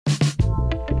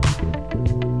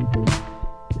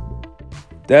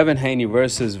Devin Haney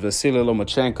versus Vasiliy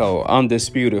Lomachenko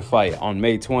undisputed fight on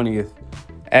May 20th.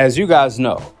 As you guys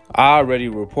know, I already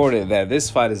reported that this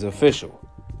fight is official.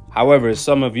 However,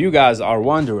 some of you guys are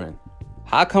wondering,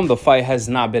 how come the fight has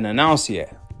not been announced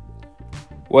yet?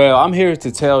 Well, I'm here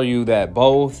to tell you that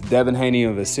both Devin Haney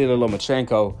and Vasiliy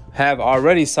Lomachenko have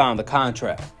already signed the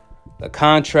contract. The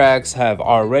contracts have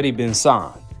already been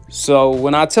signed. So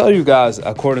when I tell you guys,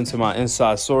 according to my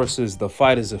inside sources, the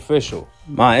fight is official,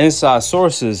 my inside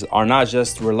sources are not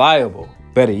just reliable.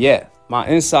 Better yet, my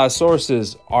inside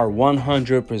sources are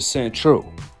 100% true.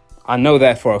 I know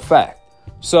that for a fact.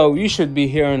 So you should be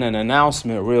hearing an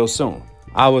announcement real soon.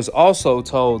 I was also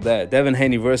told that Devin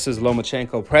Haney versus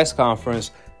Lomachenko press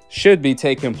conference should be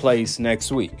taking place next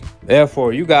week.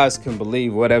 Therefore, you guys can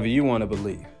believe whatever you want to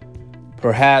believe.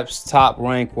 Perhaps Top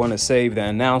Rank want to save the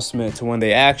announcement to when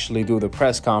they actually do the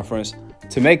press conference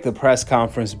to make the press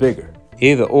conference bigger.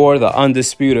 Either or, the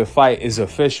undisputed fight is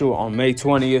official on May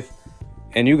 20th,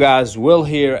 and you guys will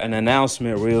hear an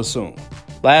announcement real soon.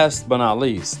 Last but not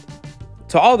least,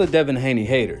 to all the Devin Haney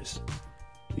haters,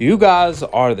 you guys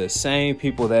are the same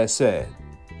people that said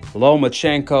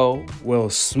Lomachenko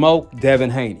will smoke Devin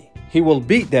Haney. He will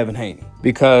beat Devin Haney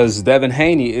because Devin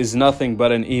Haney is nothing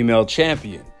but an email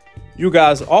champion. You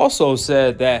guys also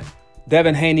said that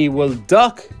Devin Haney will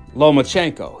duck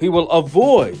Lomachenko. He will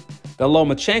avoid the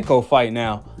Lomachenko fight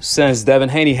now since Devin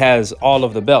Haney has all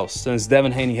of the belts, since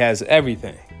Devin Haney has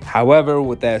everything. However,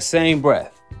 with that same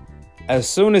breath, as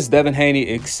soon as Devin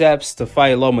Haney accepts to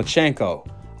fight Lomachenko,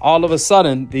 all of a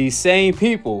sudden, these same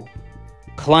people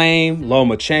claim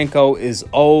Lomachenko is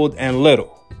old and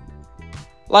little.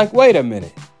 Like, wait a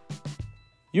minute.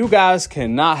 You guys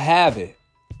cannot have it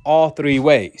all three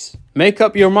ways. Make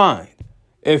up your mind.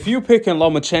 If you picking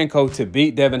Lomachenko to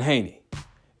beat Devin Haney,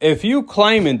 if you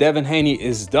claiming Devin Haney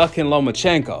is ducking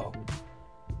Lomachenko,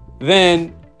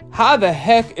 then how the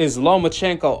heck is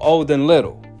Lomachenko old and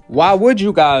little? Why would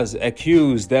you guys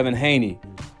accuse Devin Haney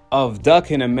of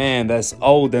ducking a man that's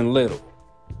old and little?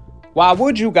 Why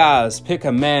would you guys pick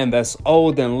a man that's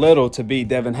old and little to beat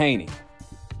Devin Haney?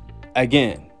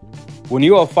 Again, when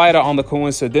you're a fighter on the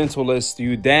coincidental list,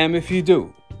 you damn if you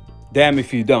do, damn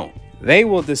if you don't. They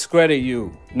will discredit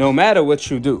you no matter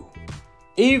what you do.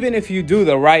 Even if you do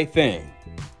the right thing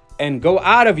and go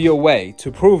out of your way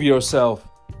to prove yourself,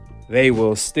 they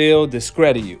will still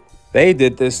discredit you. They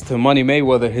did this to Money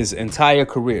Mayweather his entire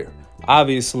career.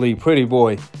 Obviously, Pretty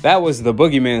Boy, that was the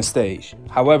boogeyman stage.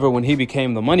 However, when he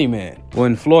became the money man,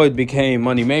 when Floyd became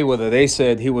Money Mayweather, they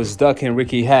said he was ducking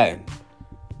Ricky Hatton.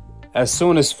 As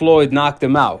soon as Floyd knocked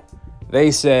him out,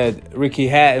 they said Ricky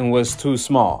Hatton was too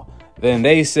small. Then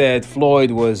they said Floyd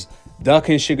was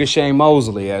ducking Sugar Shane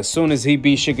Mosley. As soon as he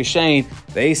beat Sugar Shane,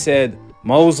 they said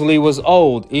Mosley was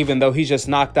old, even though he just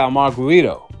knocked out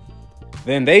Margarito.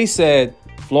 Then they said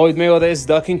Floyd Mayweather is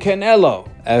ducking Canelo.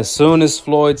 As soon as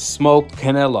Floyd smoked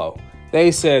Canelo,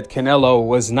 they said Canelo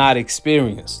was not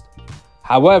experienced.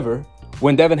 However,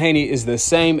 when Devin Haney is the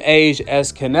same age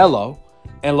as Canelo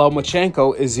and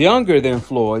Lomachenko is younger than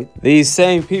Floyd, these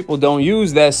same people don't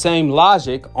use that same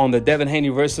logic on the Devin Haney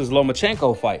versus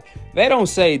Lomachenko fight. They don't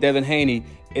say Devin Haney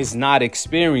is not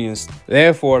experienced,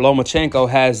 therefore Lomachenko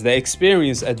has the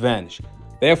experience advantage.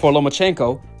 Therefore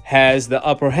Lomachenko has the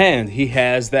upper hand. He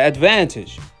has the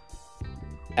advantage.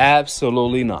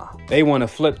 Absolutely not. They want to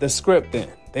flip the script then.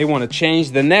 They want to change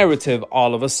the narrative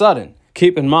all of a sudden.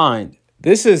 Keep in mind,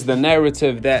 this is the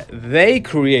narrative that they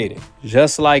created.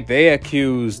 Just like they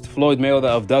accused Floyd Mayweather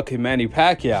of ducking Manny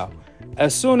Pacquiao.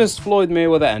 As soon as Floyd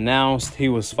Mayweather announced he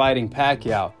was fighting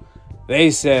Pacquiao,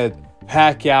 they said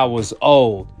Pacquiao was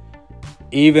old,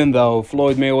 even though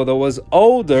Floyd Mayweather was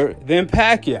older than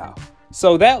Pacquiao.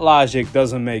 So that logic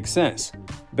doesn't make sense.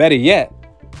 Better yet,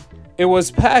 it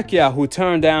was Pacquiao who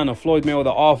turned down a Floyd Mayweather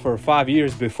offer 5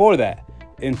 years before that.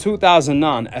 In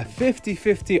 2009, a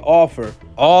 50-50 offer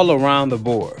all around the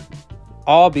board.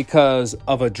 All because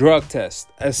of a drug test,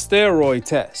 a steroid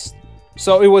test.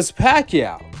 So it was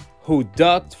Pacquiao who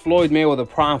ducked Floyd Mayweather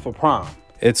prime for prime.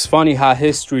 It's funny how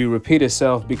history repeats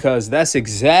itself because that's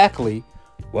exactly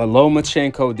what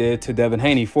Lomachenko did to Devin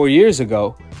Haney 4 years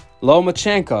ago.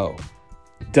 Lomachenko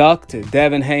ducked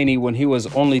Devin Haney when he was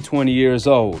only 20 years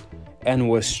old and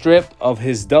was stripped of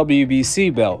his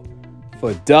WBC belt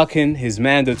for ducking his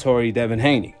mandatory Devin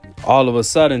Haney. All of a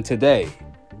sudden today,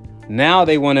 now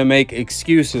they want to make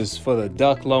excuses for the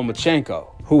duck Lomachenko,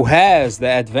 who has the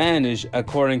advantage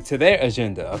according to their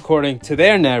agenda, according to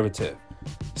their narrative,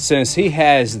 since he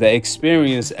has the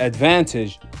experience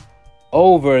advantage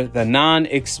over the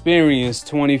non-experienced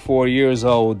 24 years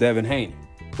old Devin Haney.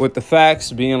 With the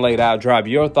facts being laid out, drop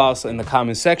your thoughts in the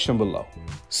comment section below.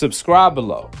 Subscribe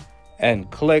below and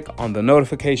click on the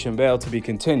notification bell to be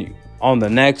continued on the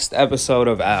next episode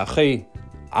of Akhi,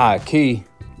 Akhi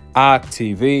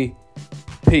TV.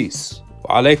 Peace.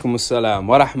 Wa alaikum assalam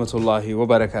wa rahmatullahi wa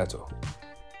barakatuh.